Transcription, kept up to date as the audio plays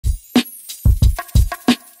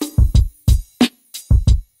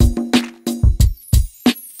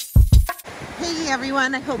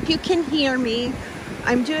everyone. I hope you can hear me.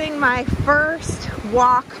 I'm doing my first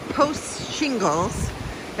walk post shingles.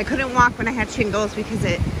 I couldn't walk when I had shingles because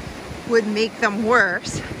it would make them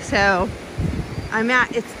worse. So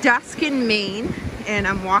it's dusk in Maine and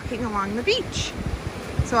I'm walking along the beach.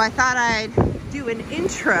 So I thought I'd do an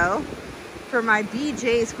intro for my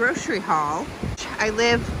BJ's grocery haul. I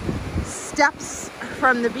live steps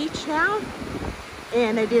from the beach now,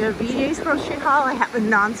 and I did a BJ's grocery haul. I have a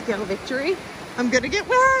non-scale victory. I'm gonna get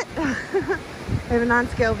wet. I have a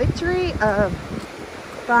non-scale victory of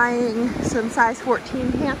buying some size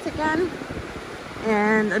 14 pants again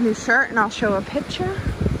and a new shirt, and I'll show a picture.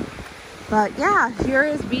 But yeah, here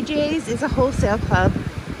is BJ's is a wholesale club.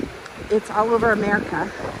 It's all over America,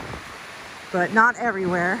 but not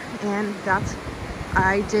everywhere, and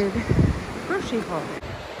I did grocery haul.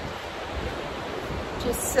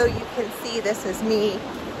 Just so you can see, this is me.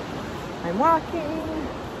 I'm walking,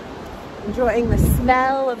 enjoying the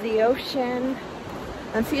smell of the ocean.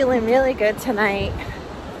 I'm feeling really good tonight.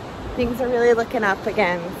 Things are really looking up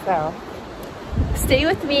again, so stay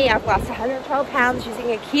with me. I've lost 112 pounds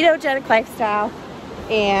using a ketogenic lifestyle,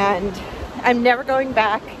 and I'm never going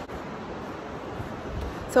back.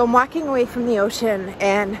 So I'm walking away from the ocean,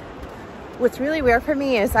 and what's really weird for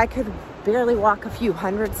me is I could barely walk a few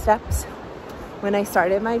hundred steps when I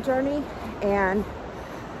started my journey, and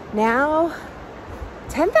now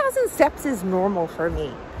 10,000 steps is normal for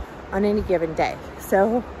me on any given day.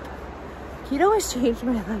 So keto has changed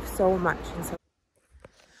my life so much.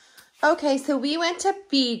 Okay, so we went to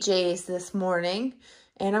BJ's this morning,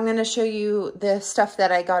 and I'm going to show you the stuff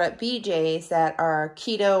that I got at BJ's that are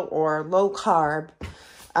keto or low carb.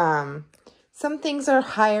 Some things are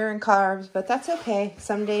higher in carbs, but that's okay.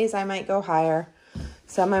 Some days I might go higher.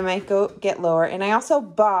 Some I might get lower. And I also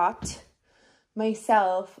bought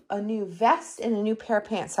myself a new vest and a new pair of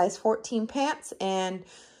pants, size 14 pants. And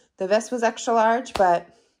the vest was extra large, but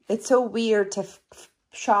it's so weird to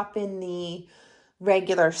shop in the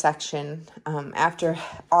regular section after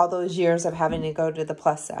all those years of having to go to the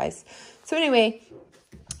plus size. So anyway,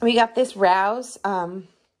 we got this Rouse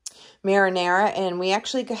marinara, and we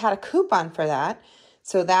actually had a coupon for that,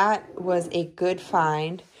 so that was a good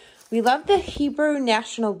find. We love the Hebrew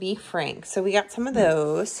National Beef Franks, so we got some of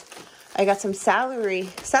those. I got some celery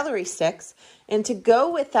sticks, and to go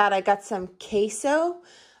with that, I got some queso.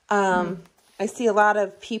 I see a lot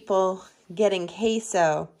of people getting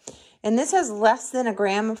queso, and this has less than a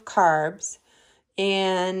gram of carbs,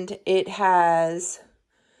 and it has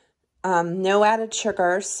no added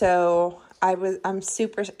sugar, so I'm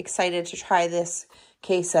super excited to try this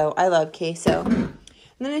queso. I love queso. And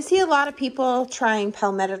then I see a lot of people trying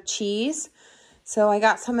palmetto cheese. So I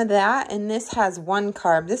got some of that, and this has 1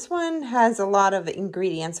 carb. This one has a lot of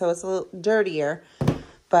ingredients, so it's a little dirtier,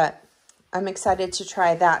 but I'm excited to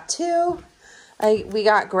try that too. We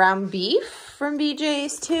got ground beef from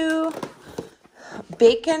BJ's too.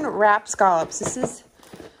 Bacon wrapped scallops. This is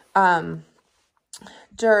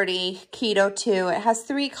dirty keto too. It has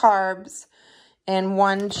 3 carbs and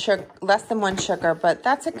less than 1 sugar, but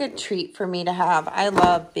that's a good treat for me to have. I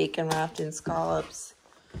love bacon wrapped in scallops,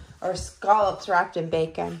 or scallops wrapped in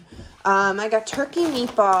bacon. I got turkey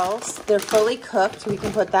meatballs. They're fully cooked. We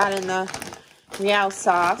can put that in the Real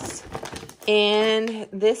sauce. And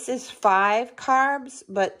this is 5 carbs,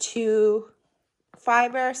 but 2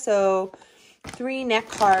 fiber, so 3 net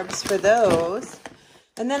carbs for those.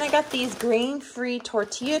 And then I got these grain-free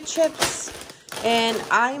tortilla chips, and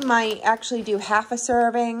I might actually do half a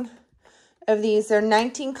serving of these. They're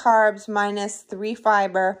 19 carbs minus 3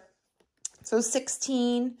 fiber, so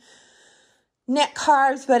 16 net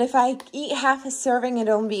carbs. But if I eat half a serving,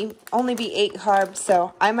 it'll only be 8 carbs,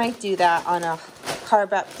 so I might do that on a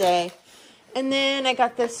carb up day. And then I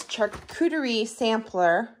got this charcuterie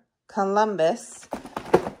sampler. Columbus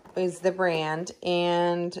is the brand,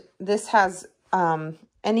 and this has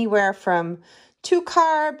anywhere from 2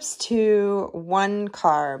 carbs to 1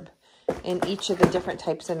 carb in each of the different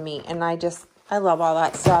types of meat. And I love all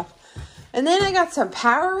that stuff. And then I got some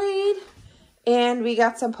Powerade, and we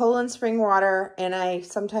got some Poland Spring water, and I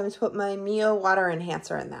sometimes put my Mio water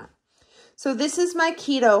enhancer in that. So this is my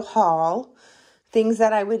keto haul. Things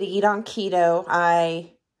that I would eat on keto.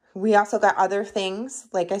 We also got other things.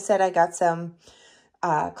 Like I said, I got some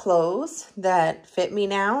clothes that fit me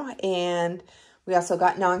now, and we also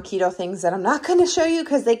got non-keto things that I'm not going to show you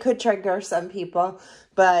because they could trigger some people,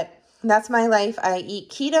 but that's my life. I eat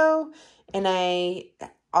keto, and I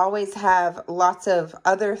always have lots of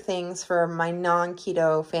other things for my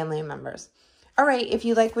non-keto family members. All right, if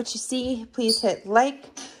you like what you see, please hit like,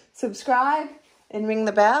 subscribe, and ring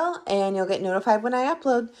the bell, and you'll get notified when I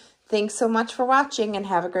upload. Thanks so much for watching and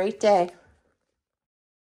have a great day.